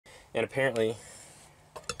And apparently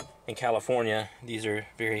in California these are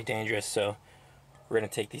very dangerous, so we're going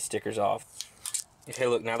to take these stickers off. Okay,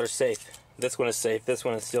 look, now they're safe. This one is safe. This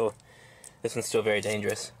one's still very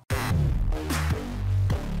dangerous.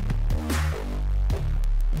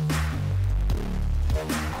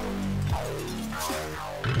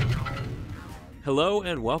 Hello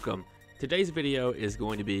and welcome. Today's video is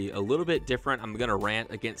going to be a little bit different. I'm going to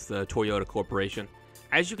rant against the Toyota Corporation.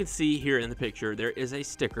 As you can see here in the picture, there is a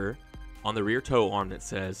sticker on the rear tow arm that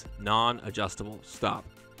says non-adjustable stop.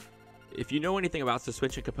 If you know anything about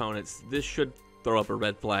suspension components, this should throw up a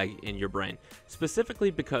red flag in your brain,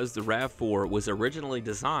 specifically because the RAV4 was originally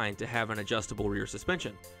designed to have an adjustable rear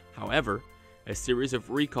suspension. However, a series of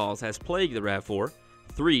recalls has plagued the RAV4,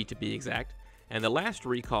 3 to be exact, and the last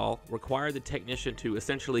recall required the technician to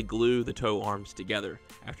essentially glue the tow arms together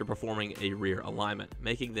after performing a rear alignment,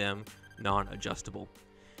 making them non-adjustable.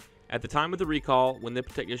 At the time of the recall, when the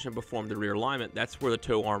technician performed the rear alignment, that's where the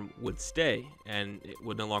tow arm would stay and it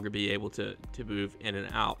would no longer be able to move in and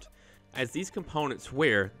out. As these components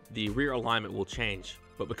wear, the rear alignment will change,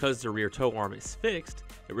 but because the rear tow arm is fixed,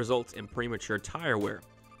 it results in premature tire wear.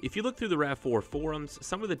 If you look through the RAV4 forums,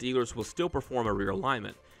 some of the dealers will still perform a rear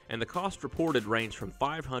alignment, and the cost reported range from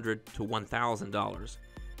 $500 to $1,000.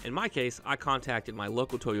 In my case, I contacted my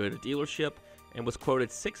local Toyota dealership and was quoted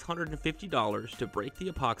 $650 to break the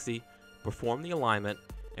epoxy, perform the alignment,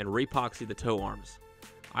 and re-epoxy the tow arms.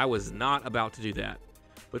 I was not about to do that,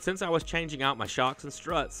 but since I was changing out my shocks and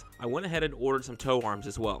struts, I went ahead and ordered some tow arms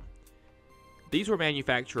as well. These were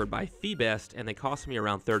manufactured by Fee-Best and they cost me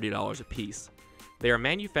around $30 a piece. They are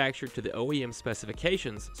manufactured to the OEM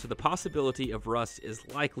specifications, so the possibility of rust is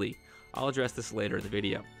likely. I'll address this later in the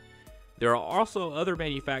video. There are also other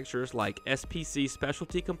manufacturers like SPC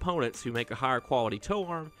Specialty Components who make a higher quality tow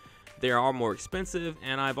arm. They are more expensive,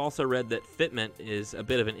 and I've also read that fitment is a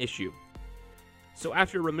bit of an issue. So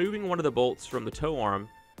after removing one of the bolts from the tow arm,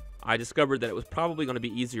 I discovered that it was probably going to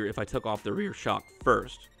be easier if I took off the rear shock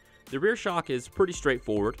first. The rear shock is pretty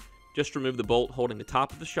straightforward. Just remove the bolt holding the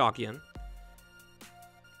top of the shock in.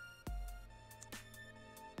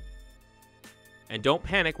 And don't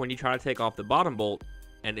panic when you try to take off the bottom bolt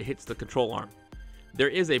and it hits the control arm. There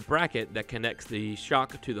is a bracket that connects the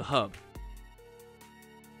shock to the hub.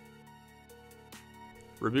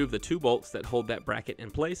 Remove the 2 bolts that hold that bracket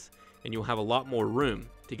in place and you'll have a lot more room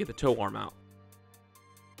to get the tow arm out.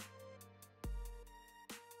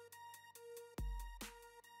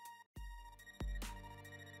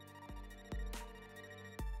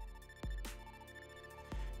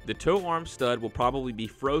 The tow arm stud will probably be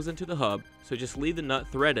frozen to the hub, so just leave the nut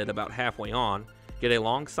threaded about halfway on, get a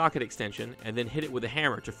long socket extension, and then hit it with a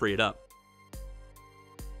hammer to free it up.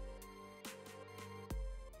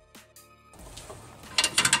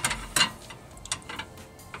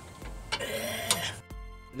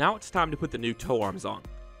 Now it's time to put the new tow arms on.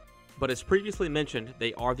 But as previously mentioned,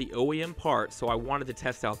 they are the OEM part, so I wanted to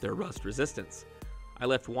test out their rust resistance. I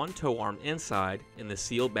left one tow arm inside in the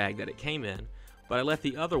sealed bag that it came in, but I left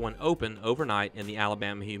the other one open overnight in the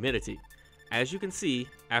Alabama humidity. As you can see,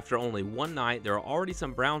 after only one night there are already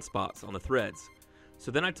some brown spots on the threads.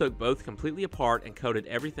 So then I took both completely apart and coated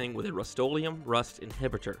everything with a Rust-Oleum rust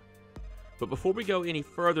inhibitor. But before we go any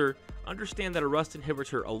further, understand that a rust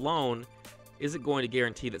inhibitor alone isn't going to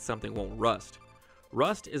guarantee that something won't rust.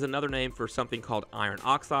 Rust is another name for something called iron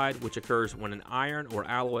oxide, which occurs when an iron or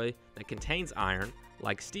alloy that contains iron,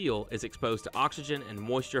 like steel, is exposed to oxygen and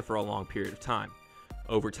moisture for a long period of time.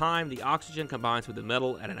 Over time, the oxygen combines with the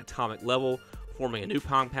metal at an atomic level, forming a new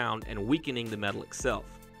compound and weakening the metal itself.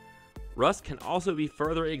 Rust can also be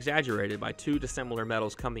further exaggerated by 2 dissimilar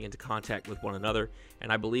metals coming into contact with one another,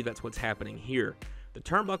 and I believe that's what's happening here. The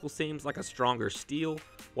turnbuckle seems like a stronger steel,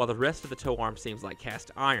 while the rest of the tow arm seems like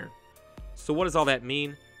cast iron. So what does all that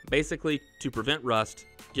mean? Basically, to prevent rust,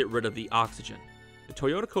 get rid of the oxygen. The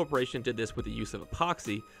Toyota Corporation did this with the use of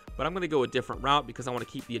epoxy, but I'm going to go a different route because I want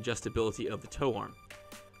to keep the adjustability of the tow arm.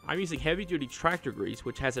 I'm using heavy-duty tractor grease,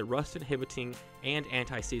 which has a rust-inhibiting and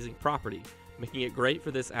anti-seizing property, making it great for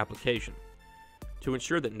this application. To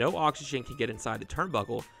ensure that no oxygen can get inside the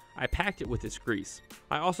turnbuckle, I packed it with this grease.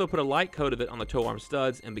 I also put a light coat of it on the tow arm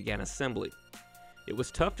studs and began assembly. It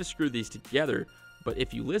was tough to screw these together, but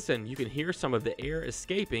if you listen, you can hear some of the air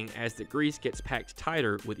escaping as the grease gets packed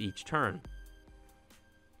tighter with each turn.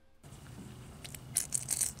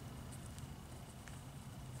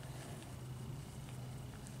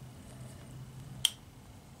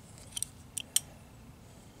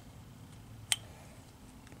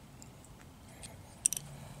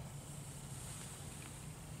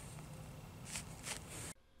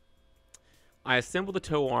 I assembled the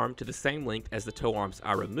tow arm to the same length as the tow arms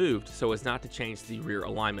I removed so as not to change the rear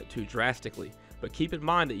alignment too drastically, but keep in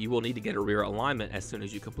mind that you will need to get a rear alignment as soon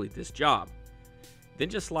as you complete this job. Then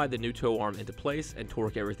just slide the new tow arm into place and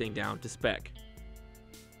torque everything down to spec.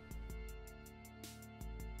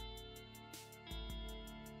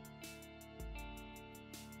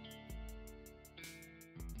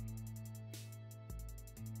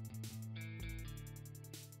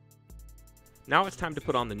 Now it's time to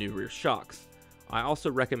put on the new rear shocks. I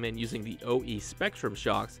also recommend using the OE Spectrum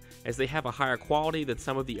shocks as they have a higher quality than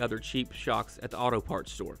some of the other cheap shocks at the auto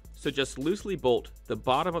parts store. So just loosely bolt the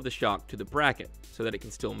bottom of the shock to the bracket so that it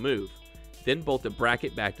can still move. Then bolt the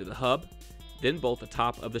bracket back to the hub. Then bolt the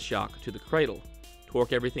top of the shock to the cradle.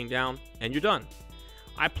 Torque everything down and you're done.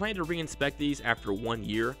 I plan to re-inspect these after 1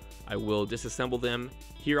 year. I will disassemble them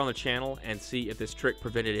here on the channel and see if this trick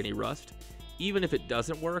prevented any rust. Even if it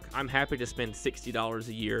doesn't work, I'm happy to spend $60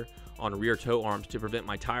 a year on rear tow arms to prevent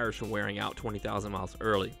my tires from wearing out 20,000 miles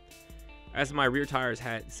early, as my rear tires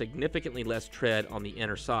had significantly less tread on the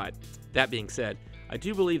inner side. That being said, I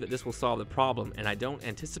do believe that this will solve the problem and I don't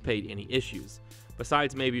anticipate any issues,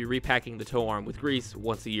 besides maybe repacking the tow arm with grease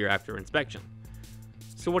once a year after inspection.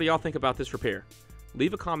 So what do y'all think about this repair?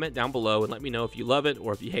 Leave a comment down below and let me know if you love it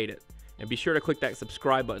or if you hate it. And be sure to click that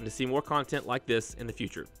subscribe button to see more content like this in the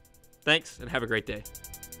future. Thanks, and have a great day.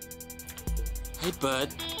 Hey, bud.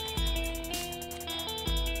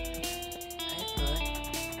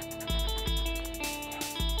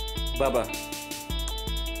 Bubba,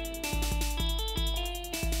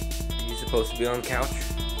 are you supposed to be on the couch?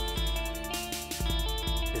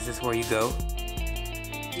 Is this where you go?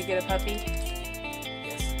 Did you get a puppy?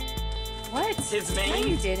 Yes. What? His name No,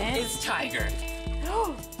 you didn't. is Tiger.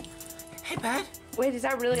 Oh, Hey, bud. wait, is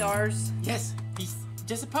that really ours? Yes, he's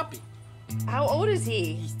just a puppy. How old is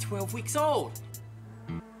he? He's 12 weeks old.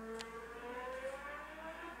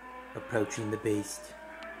 Approaching the beast.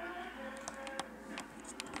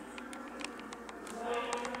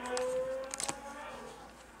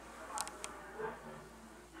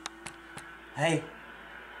 Hey.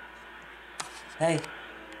 Hey.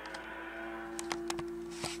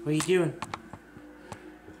 What are you doing?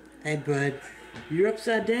 Hey, bud. You're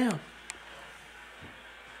upside down.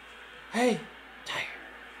 Hey. Tiger.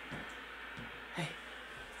 Hey.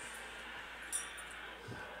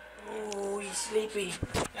 Oh, he's sleepy.